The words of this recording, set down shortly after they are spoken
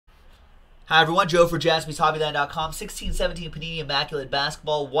Hi everyone, Joe for JaspysHobbyland.com. 16-17 Panini Immaculate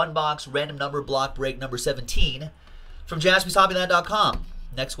Basketball, one box, random number block break number 17 from JaspysHobbyland.com.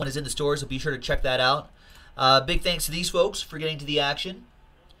 Next one is in the store, so be sure to check that out. Big thanks to these folks for getting to the action.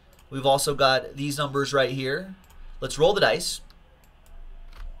 We've also got these numbers right here. Let's roll the dice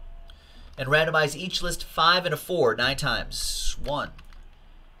and randomize each list 5 and a 4 9 times. 1,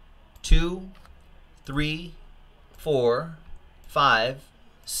 2, 3, 4, 5,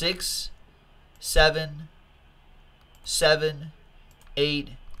 6, 7, 8,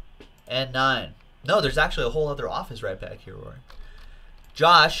 and 9. No, there's actually a whole other office right back here, Rory.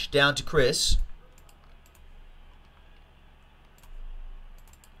 Josh down to Chris.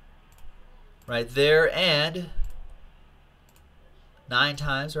 Right there, and 9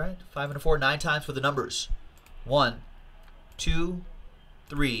 times, right? 5 and a 4, 9 times for the numbers. 1, 2,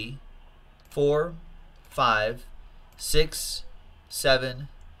 3, 4, 5, 6, 7,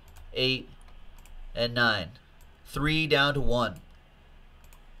 8, and 9. 3 down to 1.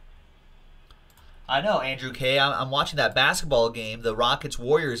 I know, Andrew K. I'm watching that basketball game, the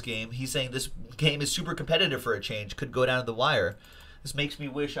Rockets-Warriors game. He's saying this game is super competitive for a change. Could go down to the wire. This makes me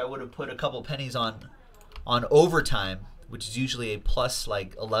wish I would have put a couple pennies on overtime, which is usually a plus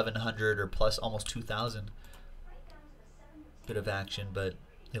like 1,100 or plus almost 2,000 bit of action, but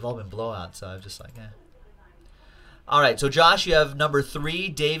they've all been blowouts, so I'm just like, eh. All right, so Josh, you have number 3.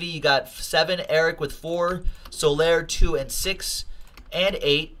 Davey, you got 7. Eric with 4. Soler, 2 and 6 and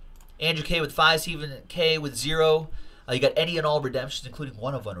 8. Andrew K with 5. Stephen K with 0. You got any and all redemptions, including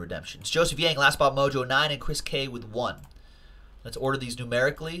 1-of-1 redemptions. Joseph Yang, Last Spot Mojo, 9, and Chris K with 1. Let's order these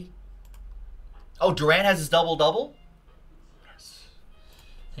numerically. Oh, Durant has his double-double? Yes.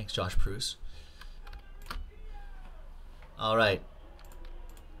 Thanks, Josh Bruce. All right.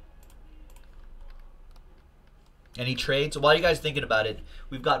 Any trades? So while you guys thinking about it,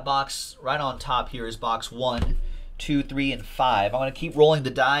 we've got box right on top here is box 1, 2, 3, and 5. I'm going to keep rolling the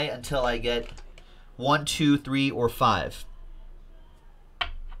die until I get 1, 2, 3, or 5. That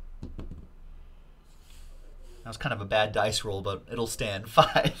was kind of a bad dice roll, but it'll stand.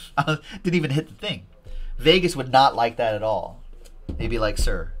 5. Didn't even hit the thing. Vegas would not like that at all. They'd be like,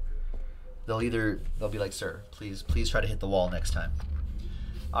 sir. They'll be like, sir, please try to hit the wall next time.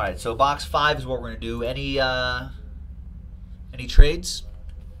 All right, so box 5 is what we're going to do. Any trades?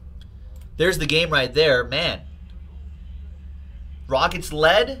 There's the game right there. Man. Rockets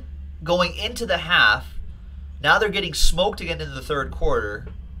led going into the half. Now they're getting smoked again in the third quarter.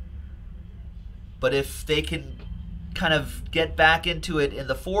 But if they can kind of get back into it in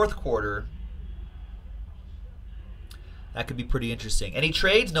the fourth quarter, that could be pretty interesting. Any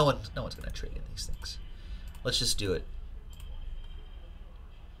trades? No one's going to trade in these things. Let's just do it.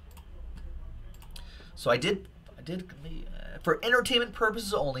 So I did for entertainment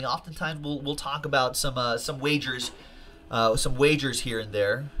purposes only. Oftentimes we'll talk about some wagers here and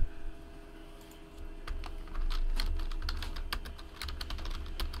there.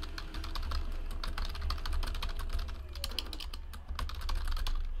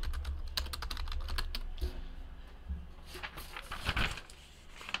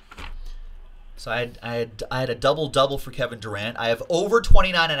 So I had a double-double for Kevin Durant. I have over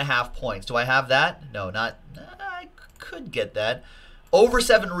 29.5 points. Do I have that? No, not. I could get that. Over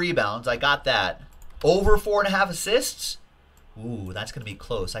 7 rebounds. I got that. Over 4.5 assists. Ooh, that's going to be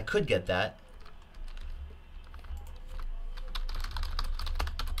close. I could get that.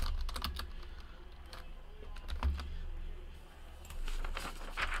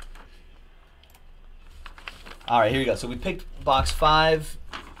 All right, here we go. So we picked box 5.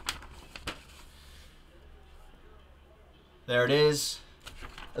 There it is.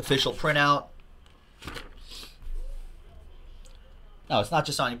 Official printout. No, it's not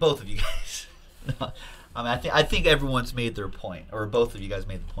just on both of you guys. No, I mean, I think everyone's made their point, or both of you guys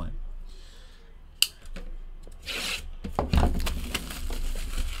made the point.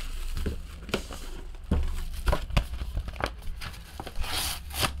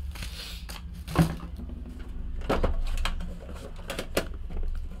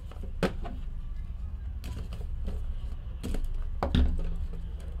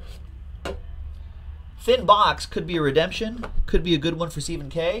 Thin box could be a redemption. Could be a good one for Stephen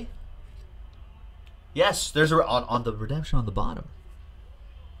K. Yes, there's on the redemption on the bottom.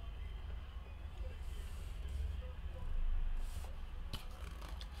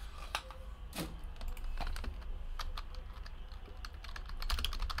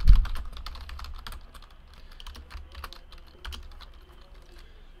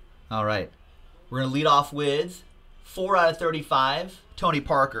 All right. We're going to lead off with 4 out of 35, Tony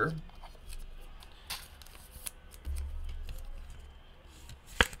Parker.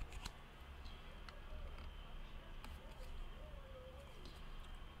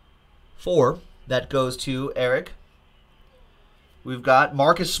 4. That goes to Eric. We've got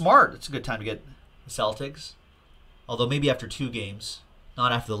Marcus Smart. It's a good time to get the Celtics. Although maybe after 2 games.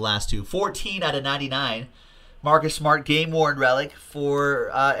 Not after the last 2. 14 out of 99. Marcus Smart, game-worn relic for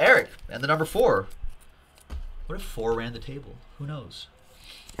Eric. And the number 4. What if 4 ran the table? Who knows?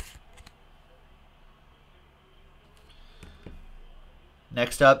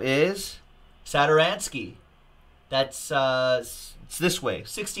 Next up is Satoransky. That's it's this way.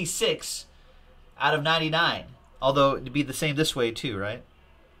 66 out of 99. Although it'd be the same this way too, right?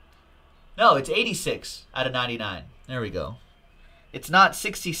 No, it's 86 out of 99. There we go. It's not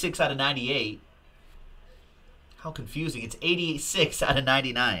 66 out of 98. How confusing. It's 86 out of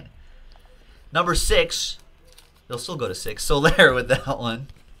 99. Number 6. They'll still go to 6. Soler with that one.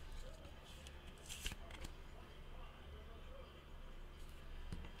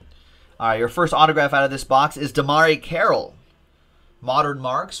 All right, your first autograph out of this box is Damari Carroll. Modern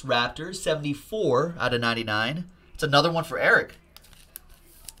Marks, Raptors, 74 out of 99. It's another one for Eric.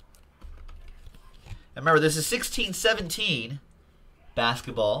 And remember, this is 16-17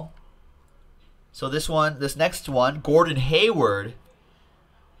 basketball. So this next one, Gordon Hayward,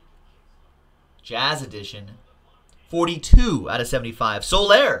 Jazz Edition, 42 out of 75.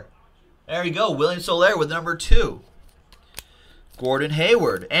 Soler. There you go, William Soler with number 2. Gordon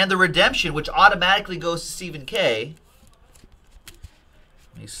Hayward. And the redemption, which automatically goes to Stephen K.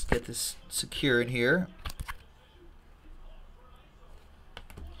 Let me get this secure in here.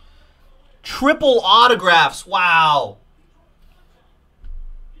 Triple autographs. Wow.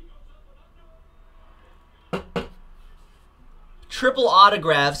 Triple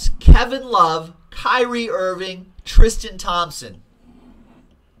autographs. Kevin Love, Kyrie Irving, Tristan Thompson.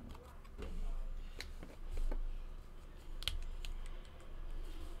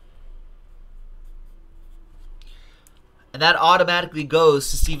 And that automatically goes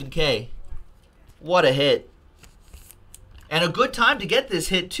to Stephen K. What a hit. And a good time to get this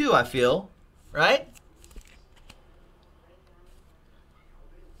hit too, I feel. Right?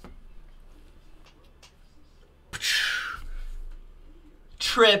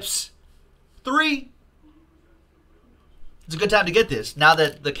 Trips. 3. It's a good time to get this now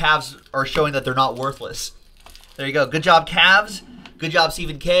that the Cavs are showing that they're not worthless. There you go. Good job, Cavs. Good job,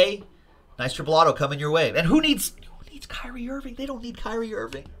 Stephen K. Nice triple auto coming your way. And who needs Kyrie Irving? They don't need Kyrie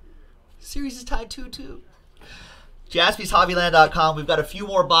Irving. Series is tied 2-2. JaspysHobbyland.com. We've got a few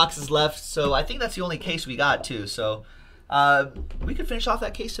more boxes left, so I think that's the only case we got too. So we could finish off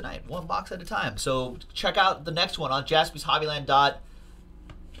that case tonight, 1 box at a time. So check out the next one on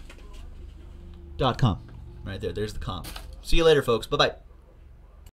JaspysHobbyland.com. Right there. There's the com. See you later, folks. Bye-bye.